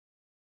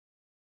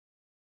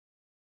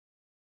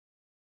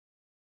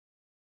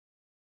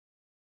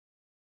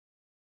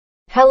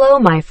Hello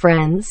my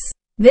friends.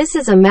 This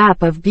is a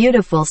map of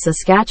beautiful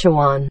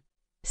Saskatchewan.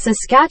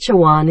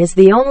 Saskatchewan is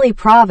the only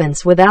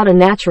province without a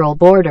natural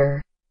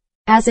border,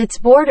 as its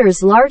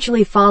borders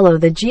largely follow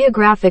the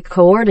geographic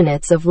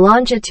coordinates of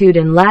longitude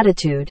and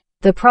latitude.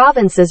 The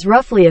province is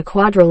roughly a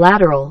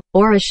quadrilateral,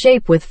 or a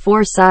shape with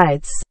four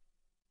sides.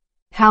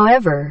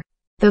 However,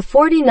 the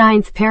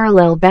 49th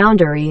parallel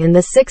boundary and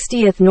the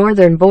 60th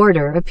northern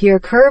border appear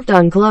curved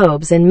on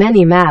globes and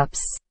many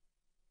maps.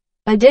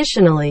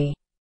 Additionally,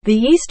 the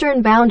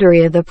eastern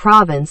boundary of the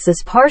province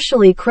is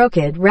partially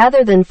crooked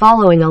rather than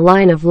following a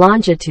line of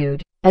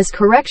longitude, as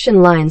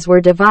correction lines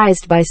were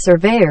devised by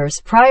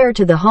surveyors prior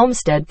to the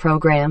homestead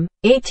program,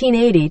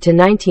 1880 to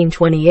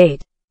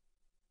 1928.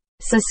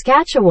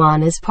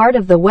 Saskatchewan is part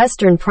of the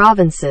Western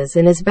Provinces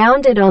and is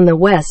bounded on the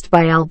west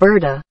by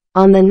Alberta,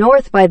 on the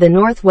north by the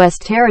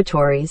Northwest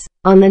Territories,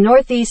 on the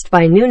northeast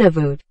by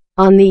Nunavut,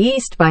 on the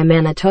east by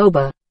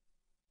Manitoba,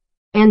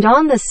 and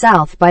on the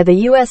south by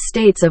the U.S.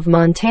 states of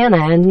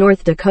Montana and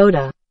North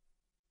Dakota.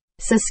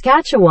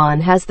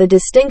 Saskatchewan has the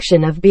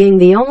distinction of being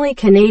the only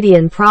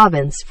Canadian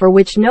province for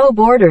which no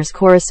borders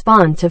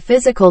correspond to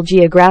physical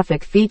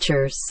geographic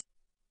features.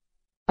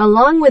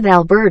 Along with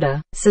Alberta,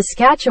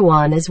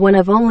 Saskatchewan is one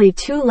of only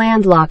two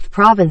landlocked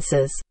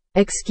provinces.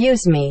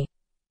 Excuse me.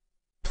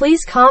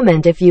 Please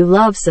comment if you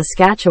love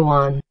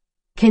Saskatchewan.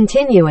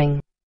 Continuing.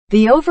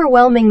 The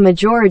overwhelming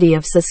majority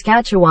of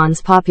Saskatchewan's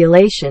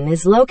population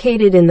is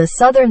located in the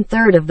southern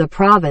third of the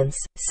province,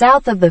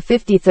 south of the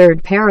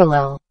 53rd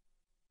parallel.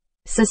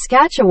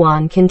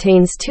 Saskatchewan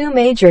contains two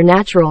major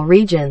natural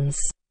regions: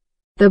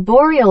 the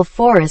boreal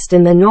forest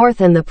in the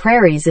north and the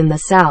prairies in the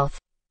south.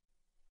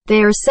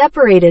 They are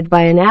separated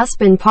by an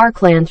aspen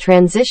parkland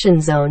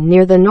transition zone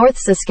near the North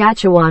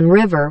Saskatchewan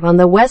River on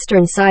the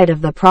western side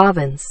of the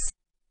province,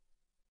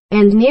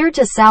 and near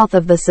to south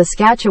of the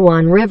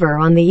Saskatchewan River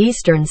on the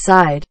eastern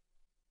side.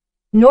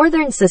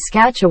 Northern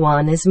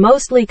Saskatchewan is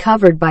mostly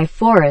covered by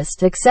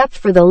forest except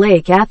for the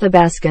Lake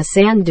Athabasca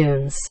sand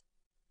dunes,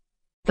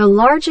 the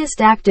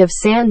largest active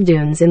sand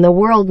dunes in the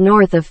world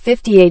north of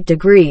 58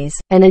 degrees,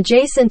 and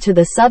adjacent to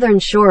the southern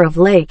shore of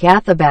Lake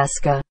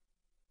Athabasca.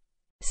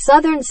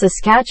 Southern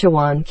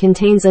Saskatchewan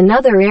contains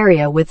another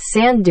area with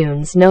sand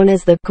dunes known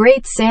as the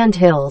Great Sand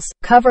Hills,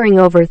 covering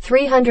over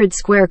 300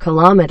 square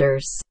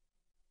kilometers.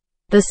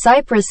 The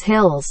Cypress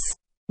Hills,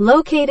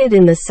 located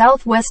in the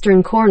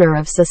southwestern corner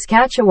of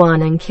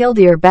Saskatchewan and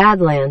Killdeer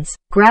Badlands,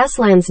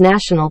 Grasslands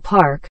National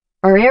Park,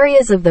 are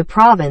areas of the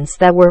province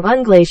that were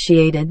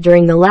unglaciated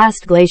during the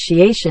last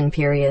glaciation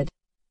period.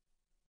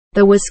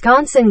 The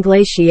Wisconsin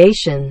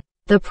Glaciation,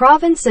 the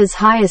province's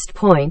highest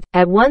point,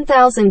 at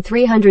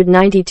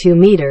 1,392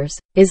 meters,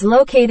 is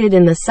located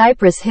in the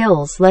Cypress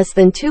Hills less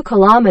than 2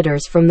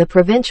 kilometers from the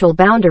provincial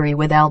boundary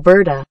with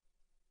Alberta.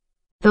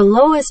 The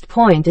lowest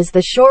point is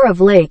the shore of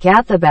Lake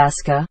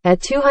Athabasca, at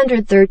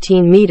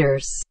 213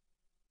 meters.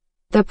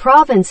 The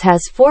province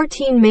has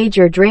 14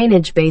 major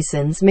drainage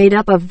basins made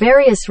up of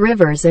various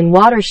rivers and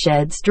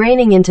watersheds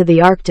draining into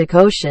the Arctic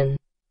Ocean,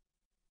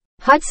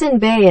 Hudson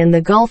Bay and the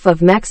Gulf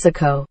of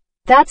Mexico.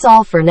 That's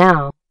all for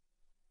now.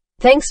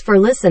 Thanks for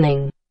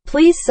listening.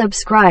 Please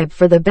subscribe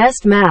for the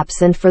best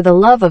maps and for the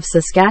love of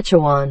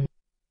Saskatchewan.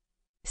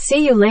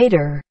 See you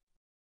later.